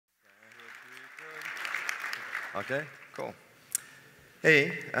Okay, cool.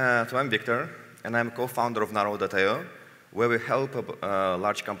 Hey, so I'm Victor, and I'm a co-founder of narrow.io, where we help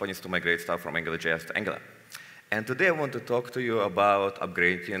large companies to migrate stuff from AngularJS to Angular. And today I want to talk to you about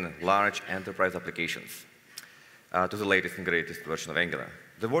upgrading large enterprise applications to the latest and greatest version of Angular.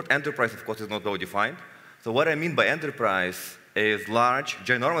 The word enterprise, of course, is not well defined. So what I mean by enterprise is large,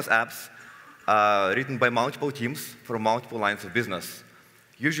 ginormous apps written by multiple teams for multiple lines of business,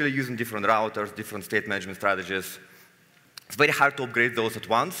 usually using different routers, different state management strategies. It's very hard to upgrade those at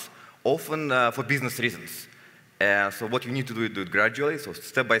once, often for business reasons. So what you need to do is do it gradually, so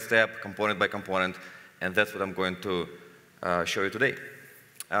step by step, component by component, and that's what I'm going to show you today.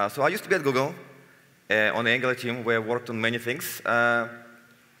 So I used to be at Google on the Angular team, where I worked on many things,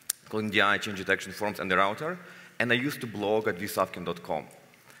 including DI, change detection, forms, and the router, and I used to blog at Savkin.com.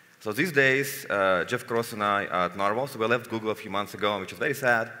 So these days, Jeff Cross and I are at Narwhal, so we left Google a few months ago, which is very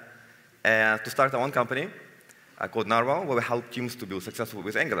sad, to start our own company called Narwhal, where we help teams to build successful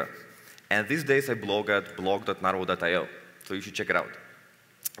with Angular. And these days, I blog at blog.narwhal.io, so you should check it out.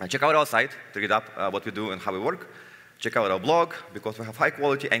 Check out our site to read up what we do and how we work. Check out our blog, because we have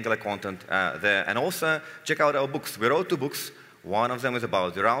high-quality Angular content there. And also, check out our books. We wrote 2 books. One of them is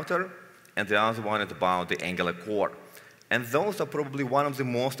about the router, and the other one is about the Angular core. And those are probably one of the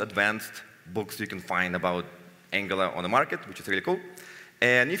most advanced books you can find about Angular on the market, which is really cool.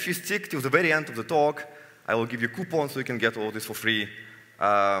 And if you stick till the very end of the talk, I will give you coupons so you can get all this for free.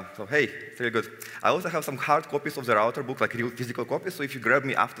 So hey, it's really good. I also have some hard copies of the router book, like real physical copies, so if you grab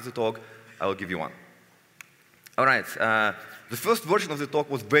me after the talk, I will give you one. All right, the first version of the talk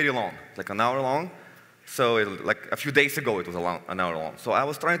was very long, like an hour long. So like a few days ago, it was an hour long. So I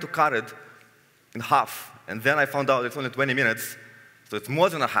was trying to cut it in half. And then I found out it's only 20 minutes, so it's more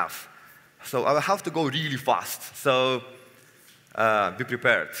than a half. So I will have to go really fast. So be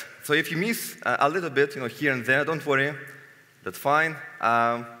prepared. So if you miss a little bit, here and there, don't worry. That's fine.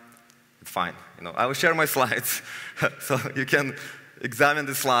 It's fine. I will share my slides, so you can examine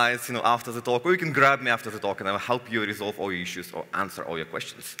the slides, after the talk, or you can grab me after the talk, and I will help you resolve all your issues or answer all your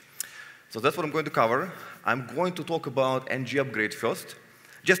questions. So that's what I'm going to cover. I'm going to talk about ng upgrade first,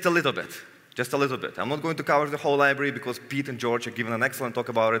 just a little bit. Just a little bit. I'm not going to cover the whole library because Pete and George are giving an excellent talk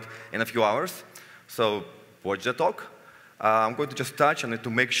about it in a few hours. So watch the talk. I'm going to just touch on it to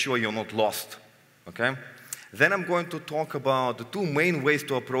make sure you're not lost. Okay? Then I'm going to talk about the 2 main ways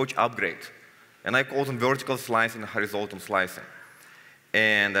to approach upgrade. And I call them vertical slicing and horizontal slicing.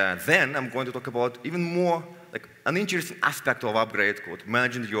 And then I'm going to talk about even more, like an interesting aspect of upgrade called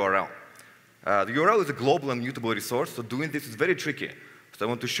managing the URL. The URL is a global and mutable resource, so doing this is very tricky. So I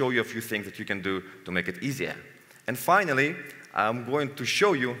want to show you a few things that you can do to make it easier. And finally, I'm going to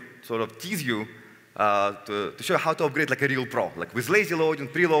show you, sort of tease you, to show you how to upgrade like a real pro, like with lazy loading,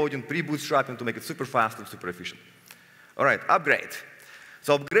 pre-loading, pre-bootstrapping to make it super fast and super efficient. All right, upgrade.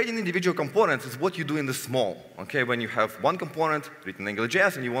 So upgrading individual components is what you do in the small, okay? When you have one component written in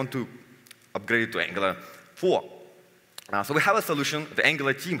AngularJS and you want to upgrade it to Angular 4. So we have a solution, the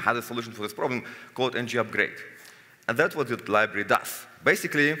Angular team has a solution for this problem called ng-upgrade. And that's what the library does.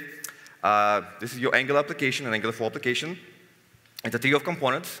 Basically, this is your Angular application, an Angular 4 application. It's a tree of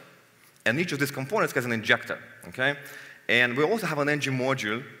components, and each of these components has an injector, okay? And we also have an ng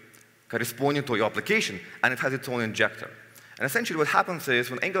module corresponding to your application, and it has its own injector. And essentially what happens is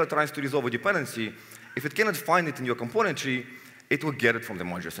when Angular tries to resolve a dependency, if it cannot find it in your component tree, it will get it from the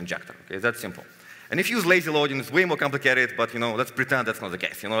module's injector, okay? That's simple. And if you use lazy loading, it's way more complicated, but let's pretend that's not the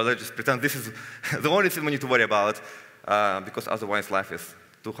case. Let's just pretend this is the only thing we need to worry about, because otherwise life is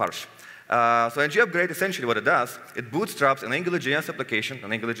too harsh. So ng-upgrade, essentially what it does, it bootstraps an AngularJS application,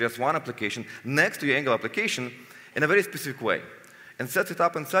 an AngularJS 1 application, next to your Angular application in a very specific way, and sets it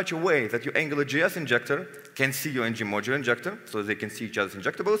up in such a way that your AngularJS injector can see your ng module injector, so they can see each other's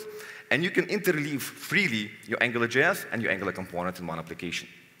injectables, and you can interleave freely your AngularJS and your Angular components in one application,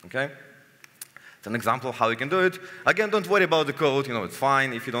 okay? It's an example of how you can do it. Again, don't worry about the code. It's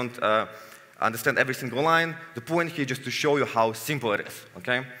fine if you don't understand every single line. The point here is just to show you how simple it is,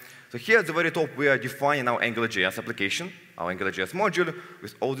 okay? So here at the very top, we are defining our AngularJS application, our AngularJS module,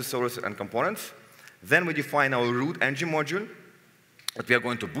 with all the services and components. Then we define our root ng module that we are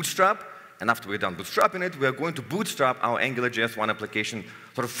going to bootstrap. And after we're done bootstrapping it, we are going to bootstrap our AngularJS 1 application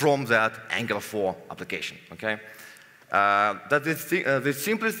sort of from that Angular 4 application, okay? That's the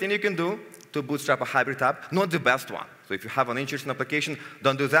simplest thing you can do to bootstrap a hybrid app, not the best one. So if you have an interesting application,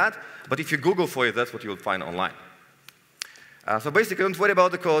 don't do that. But if you Google for it, that's what you will find online. So basically, don't worry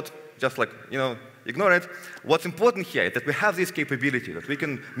about the code. Just ignore it. What's important here is that we have this capability, that we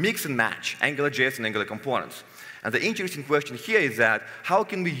can mix and match AngularJS and Angular components. And the interesting question here is that how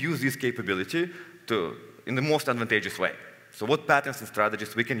can we use this capability to in the most advantageous way. So what patterns and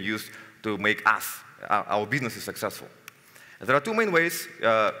strategies we can use to make our businesses successful. And there are two main ways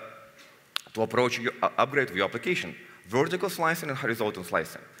to approach your upgrade of your application: vertical slicing and horizontal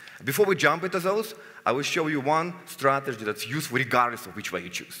slicing. Before we jump into those, I will show you one strategy that's useful regardless of which way you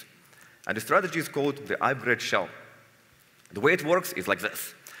choose. And the strategy is called the upgrade shell. The way it works is like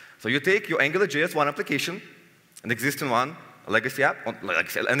this. So you take your Angular JS 1 application, an existing one, a legacy app,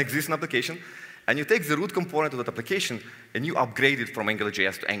 an existing application, and you take the root component of that application and you upgrade it from Angular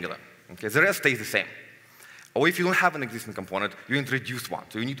JS to Angular. Okay? The rest stays the same. Or if you don't have an existing component, you introduce one.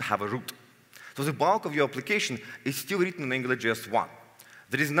 So you need to have a root. So the bulk of your application is still written in Angular JS 1.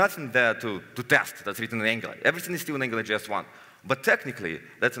 There is nothing there to test that's written in Angular. Everything is still in Angular JS 1. But technically,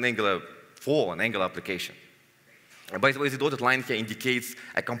 that's an Angular 4, an Angular application. And by the way, the dotted line here indicates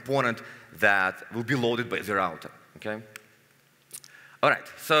a component that will be loaded by the router. Okay? All right,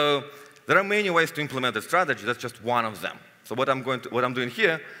 so there are many ways to implement the strategy. That's just one of them. So what I'm doing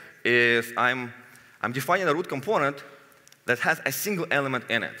here is I'm defining a root component that has a single element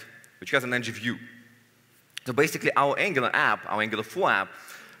in it, which has an ng-view. So basically, our Angular app, our Angular 4 app,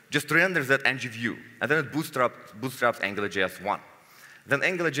 just renders that ng-view, and then it bootstraps Angular JS 1. Then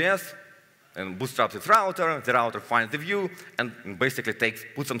AngularJS bootstraps its router, the router finds the view, and basically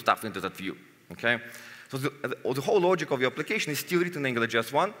puts some stuff into that view. Okay? So the whole logic of your application is still written in Angular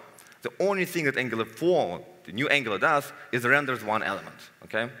JS 1. The only thing that Angular 4, the new Angular, does is renders one element.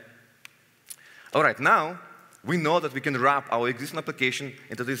 Okay? All right, now we know that we can wrap our existing application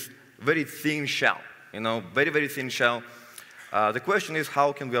into this very thin shell. Very, very thin shell. The question is,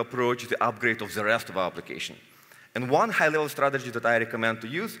 how can we approach the upgrade of the rest of our application? And one high-level strategy that I recommend to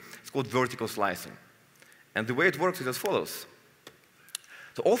use is called vertical slicing. And the way it works is as follows.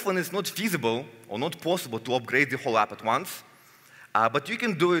 So often it's not feasible or not possible to upgrade the whole app at once, but you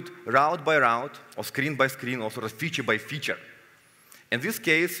can do it route by route, or screen by screen, or sort of feature by feature. In this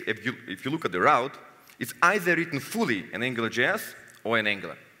case, if you look at the route, it's either written fully in AngularJS or in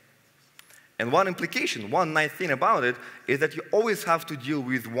Angular. And one implication, one nice thing about it, is that you always have to deal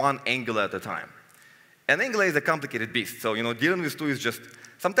with one Angular at a time. And Angular is a complicated beast, so dealing with two is just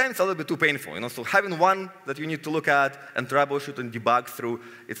sometimes a little bit too painful. So having one that you need to look at and troubleshoot and debug through,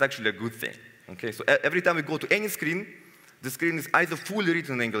 it's actually a good thing. Okay? So every time we go to any screen, the screen is either fully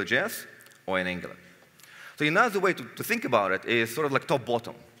written in AngularJS or in Angular. So another way to think about it is sort of like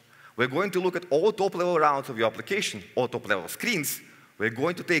top-bottom. We're going to look at all top-level routes of your application, all top-level screens. We're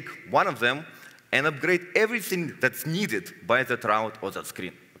going to take one of them and upgrade everything that's needed by that route or that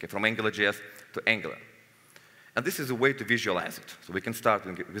screen, okay, from AngularJS to Angular. And this is a way to visualize it. So we can start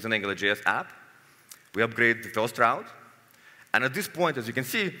with an AngularJS app. We upgrade the first route. And at this point, as you can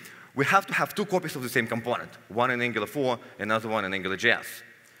see, we have to have two copies of the same component, one in Angular 4, another one in AngularJS.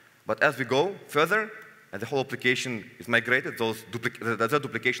 But as we go further, and the whole application is migrated, that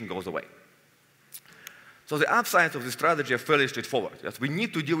duplication goes away. So the upsides of this strategy are fairly straightforward. Yes, we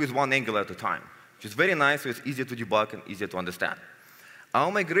need to deal with one Angular at a time, which is very nice, so it's easier to debug and easier to understand. Our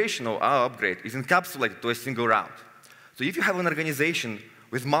migration or our upgrade is encapsulated to a single route. So if you have an organization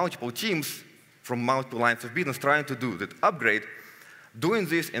with multiple teams from multiple lines of business trying to do that upgrade, doing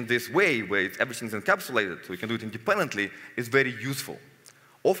this in this way, where everything's encapsulated, so you can do it independently, is very useful.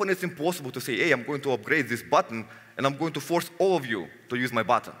 Often it's impossible to say, hey, I'm going to upgrade this button, and I'm going to force all of you to use my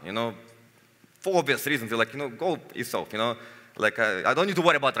button. For obvious reasons, they're like, go yourself. Like, I don't need to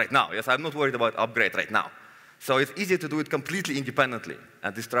worry about right now. Yes, I'm not worried about upgrade right now. So it's easier to do it completely independently,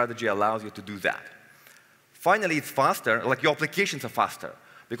 and this strategy allows you to do that. Finally, it's faster, like your applications are faster,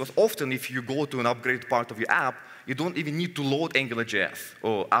 because often if you go to an upgrade part of your app, you don't even need to load AngularJS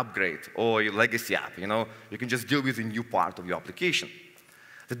or upgrade or your legacy app. You can just deal with a new part of your application.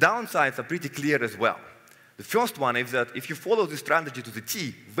 The downsides are pretty clear as well. The first one is that if you follow this strategy to the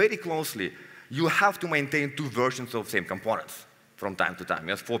T very closely, you have to maintain two versions of same components from time to time,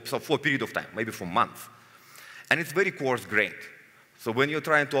 yes, for a period of time, maybe for months. And it's very coarse-grained. So when you're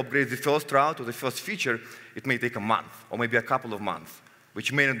trying to upgrade the first route or the first feature, it may take a month or maybe a couple of months,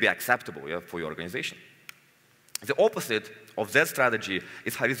 which may not be acceptable for your organization. The opposite of that strategy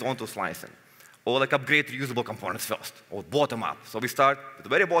is horizontal slicing, or like upgrade reusable components first, or bottom up. So we start at the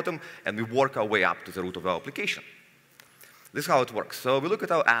very bottom, and we work our way up to the root of our application. This is how it works. So we look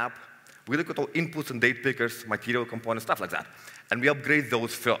at our app, we look at all inputs and date pickers, material components, stuff like that, and we upgrade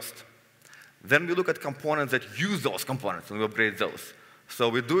those first. Then we look at components that use those components, and we upgrade those. So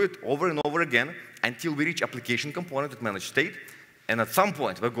we do it over and over again until we reach application component that manage state, and at some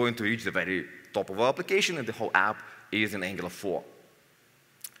point, we're going to reach the very top of our application, and the whole app is in Angular 4.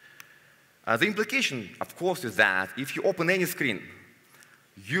 The implication, of course, is that if you open any screen,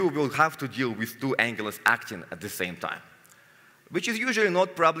 you will have to deal with two Angulars acting at the same time, which is usually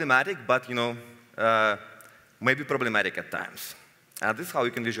not problematic, but maybe problematic at times. And this is how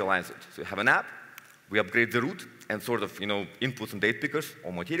you can visualize it. So you have an app, we upgrade the root and sort of inputs and date pickers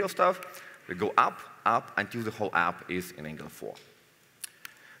or material stuff. We go up, up until the whole app is in Angular 4.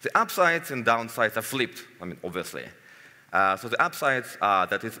 The upsides and downsides are flipped, obviously. So the upsides are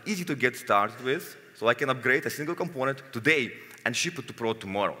that it's easy to get started with. So I can upgrade a single component today and ship it to prod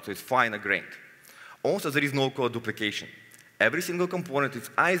tomorrow. So it's fine-grained. Also, there is no code duplication. Every single component is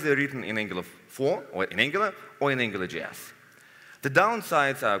either written in Angular 4 or in Angular or in AngularJS. The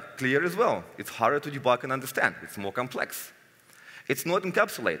downsides are clear as well. It's harder to debug and understand. It's more complex. It's not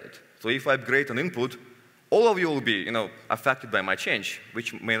encapsulated. So if I upgrade an input, all of you will be affected by my change,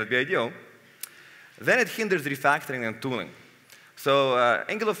 which may not be ideal. Then it hinders refactoring and tooling. So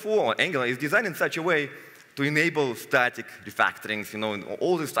Angular 4 or Angular is designed in such a way to enable static refactorings, and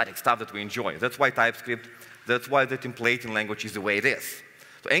all the static stuff that we enjoy. That's why TypeScript, that's why the templating language is the way it is.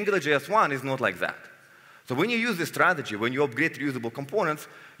 So AngularJS 1 is not like that. So when you use this strategy, when you upgrade reusable components,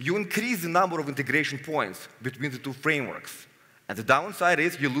 you increase the number of integration points between the two frameworks. And the downside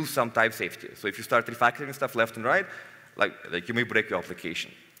is you lose some type safety. So if you start refactoring stuff left and right, like you may break your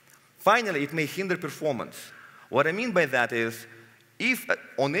application. Finally, it may hinder performance. What I mean by that is, if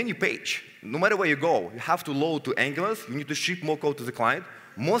on any page, no matter where you go, you have to load to Angulars, you need to ship more code to the client,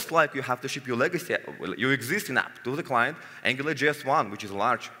 most likely you have to ship your legacy, your existing app to the client, AngularJS 1, which is a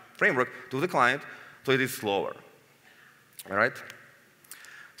large framework, to the client, so it is slower. All right?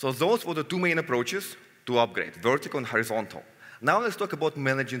 So those were the two main approaches to upgrade, vertical and horizontal. Now let's talk about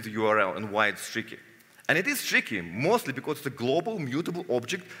managing the URL and why it's tricky. And it is tricky, mostly because it's a global, mutable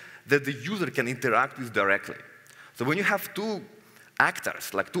object that the user can interact with directly. So when you have two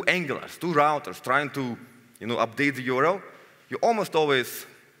actors, like two Angulars, two routers, trying to update the URL, you're almost always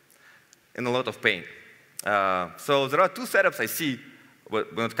in a lot of pain. So there are two setups I see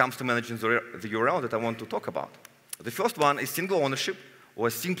when it comes to managing the URL that I want to talk about. The first one is single ownership or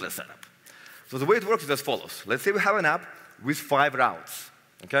a simpler setup. So the way it works is as follows. Let's say we have an app with 5 routes,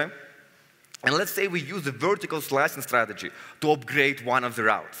 okay? And let's say we use the vertical slicing strategy to upgrade one of the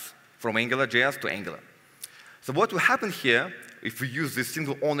routes from AngularJS to Angular. So what will happen here, if we use this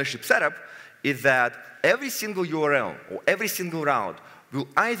single ownership setup, is that every single URL or every single route will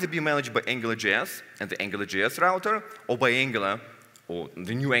either be managed by AngularJS and the AngularJS router, or by Angular or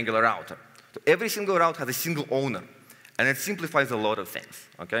the new Angular router. So every single route has a single owner, and it simplifies a lot of things,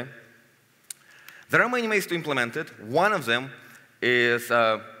 okay? There are many ways to implement it. One of them is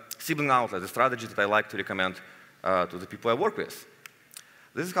sibling outlet, the strategy that I like to recommend to the people I work with.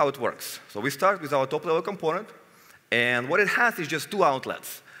 This is how it works. So we start with our top-level component, and what it has is just 2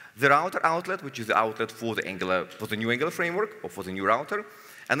 outlets. The router outlet, which is the outlet for the new Angular framework or for the new router,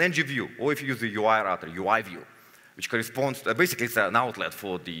 and then ng-view, or if you use the UI router, UI view, which corresponds to, basically it's an outlet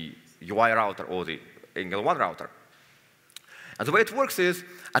for the UI router or the Angular 1 router. And the way it works is,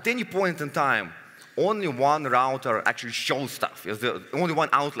 at any point in time, only one router actually shows stuff. Only one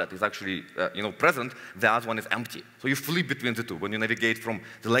outlet is actually present, the other one is empty. So you flip between the two when you navigate from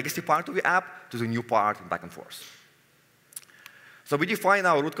the legacy part of the app to the new part and back and forth. So we define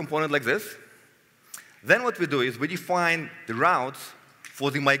our root component like this. Then what we do is we define the routes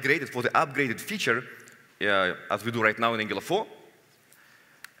for the upgraded feature, as we do right now in Angular 4.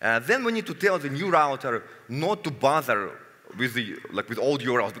 Then we need to tell the new router not to bother with old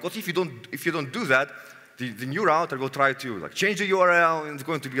URLs, because if you don't do that, the new router will try to change the URL, and it's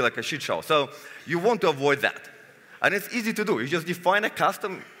going to be like a shit show. So you want to avoid that, and it's easy to do. You just define a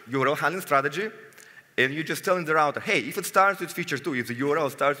custom URL handling strategy, and you just telling the router, hey, if it starts with feature 2, if the URL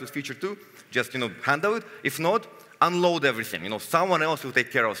starts with feature 2, just handle it. If not, unload everything. Someone else will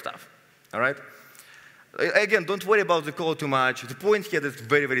take care of stuff. All right. Again, don't worry about the code too much. The point here is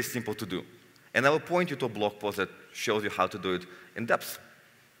very, very simple to do. And I will point you to a blog post that shows you how to do it in depth.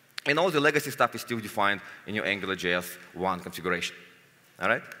 And all the legacy stuff is still defined in your AngularJS 1 configuration. All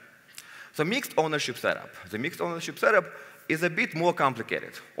right? So mixed ownership setup. The mixed ownership setup is a bit more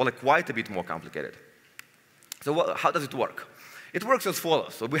complicated, or quite a bit more complicated. So how does it work? It works as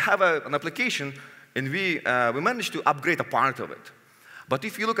follows. So we have an application, and we managed to upgrade a part of it. But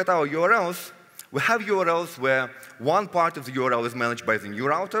if you look at our URLs, we have URLs where one part of the URL is managed by the new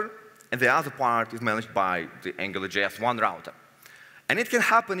router, and the other part is managed by the AngularJS 1 router. And it can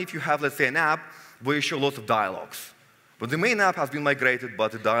happen if you have, let's say, an app where you show lots of dialogues. But the main app has been migrated,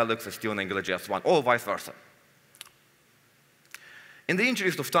 but the dialogues are still in AngularJS 1, or vice versa. In the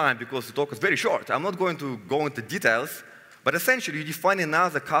interest of time, because the talk is very short, I'm not going to go into details, but essentially you define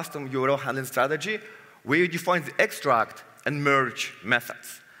another custom URL handling strategy where you define the extract and merge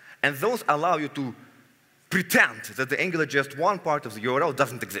methods. And those allow you to pretend that the AngularJS1 part of the URL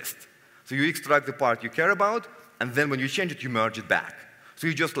doesn't exist. So you extract the part you care about, and then when you change it, you merge it back. So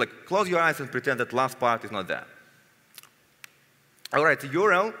you just like close your eyes and pretend that last part is not there. All right, the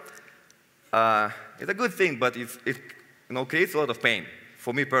URL is a good thing, but it creates a lot of pain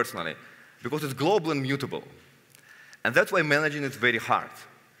for me personally, because it's global and mutable. And that's why managing is very hard.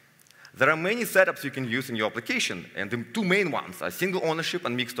 There are many setups you can use in your application, and the two main ones are single ownership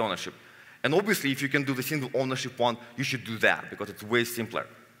and mixed ownership. And obviously, if you can do the single ownership one, you should do that, because it's way simpler.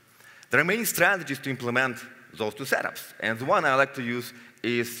 There are many strategies to implement those two setups. And the one I like to use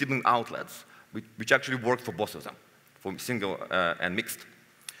is sibling outlets, which actually works for both of them, for single and mixed.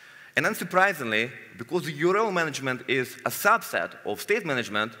 And unsurprisingly, because the URL management is a subset of state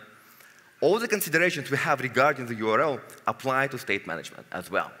management, all the considerations we have regarding the URL apply to state management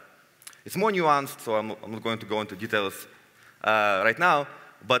as well. It's more nuanced, so I'm not going to go into details right now,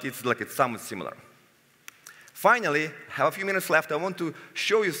 but it's somewhat similar. Finally, I have a few minutes left. I want to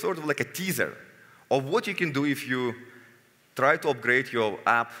show you sort of like a teaser of what you can do if you try to upgrade your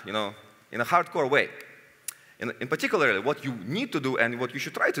app, in a hardcore way. In particular, what you need to do and what you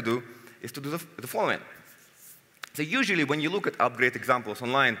should try to do is to do the following. So usually when you look at upgrade examples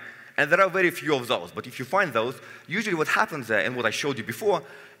online, and there are very few of those, but if you find those, usually what happens there, and what I showed you before,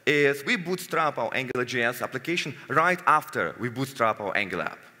 is we bootstrap our AngularJS application right after we bootstrap our Angular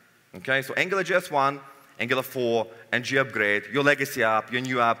app. Okay, so AngularJS1, Angular 4, ng upgrade, your legacy app, your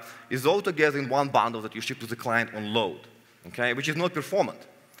new app, is all together in one bundle that you ship to the client on load, okay, which is not performant.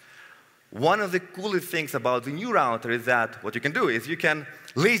 One of the coolest things about the new router is that what you can do is you can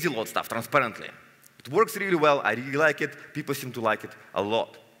lazy load stuff transparently. It works really well. I really like it. People seem to like it a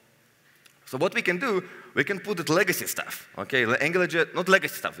lot. So what we can do, we can put the legacy stuff, okay? Not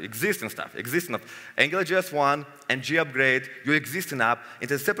legacy stuff, existing stuff. AngularJS1, ng upgrade, your existing app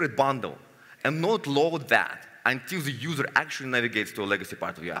into a separate bundle, and not load that until the user actually navigates to a legacy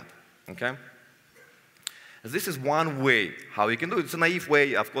part of your app, okay? This is one way how you can do it. It's a naive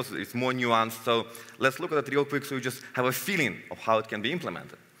way. Of course, it's more nuanced. So let's look at it real quick so you just have a feeling of how it can be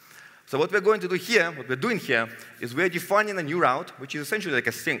implemented. So what we're going to do here, what we're doing here, is we're defining a new route, which is essentially like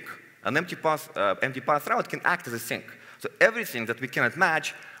a sink. An empty path route can act as a sink. So everything that we cannot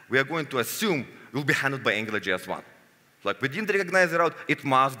match, we are going to assume will be handled by AngularJS1. Like we didn't recognize the route, it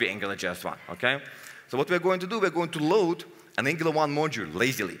must be AngularJS1, okay? So what we're going to do, we're going to load an Angular 1 module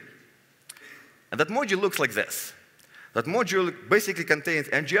lazily. And that module looks like this. That module basically contains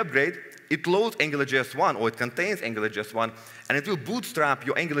ng upgrade. It loads AngularJS1, or it contains AngularJS1, and it will bootstrap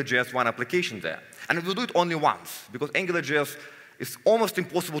your AngularJS1 application there. And it will do it only once, because AngularJS is almost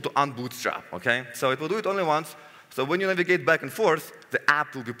impossible to unbootstrap, okay? So it will do it only once. So when you navigate back and forth, the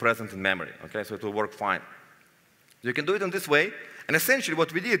app will be present in memory, okay? So it will work fine. You can do it in this way. And essentially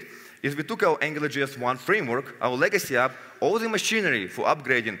what we did is we took our AngularJS1 framework, our legacy app, all the machinery for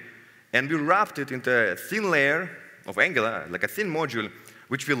upgrading, and we wrapped it into a thin layer of Angular, like a thin module,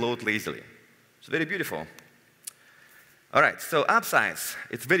 which we load lazily. It's very beautiful. All right, so app size,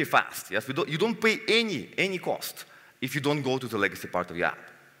 it's very fast. Yes, you don't pay any cost if you don't go to the legacy part of your app.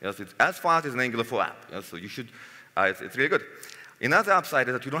 Yes, it's as fast as an Angular 4 app. Yes, so you should, it's really good. Another upside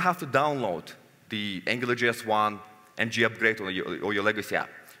is that you don't have to download the AngularJS1 ng upgrade or your legacy app.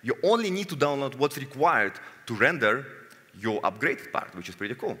 You only need to download what's required to render your upgraded part, which is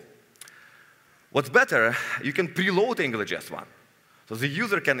pretty cool. What's better, you can preload AngularJS1. So the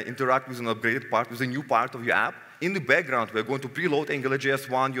user can interact with an upgraded part, with a new part of your app. In the background, we're going to preload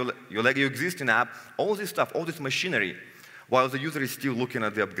AngularJS1, your existing app, all this stuff, all this machinery, while the user is still looking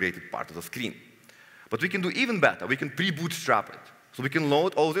at the upgraded part of the screen. But we can do even better. We can pre-bootstrap it. So we can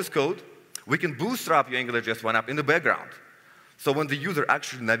load all this code. We can bootstrap your AngularJS1 app in the background. So when the user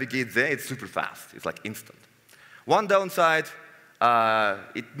actually navigates there, it's super fast. It's like instant. One downside,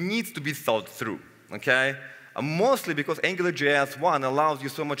 it needs to be thought through, okay? Mostly because AngularJS1 allows you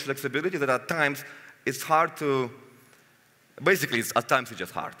so much flexibility that at times it's hard to, basically at times it's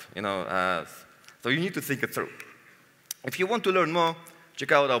just hard, so you need to think it through. If you want to learn more,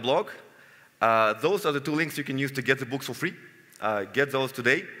 check out our blog. Those are the two links you can use to get the books for free. Get those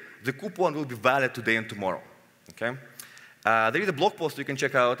today. The coupon will be valid today and tomorrow, okay? There is a blog post you can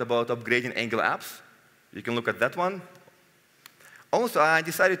check out about upgrading Angular apps. You can look at that one. Also, I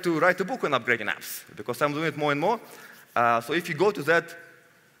decided to write a book on upgrading apps, because I'm doing it more and more. So if you go to that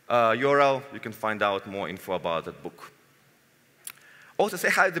URL, you can find out more info about that book. Also, say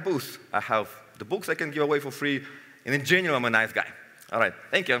hi to the booth. I have the books I can give away for free, and in general, I'm a nice guy. All right,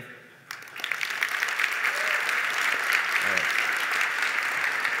 thank you.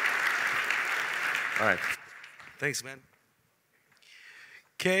 All right. Thanks, man.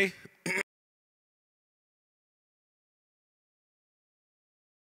 Okay,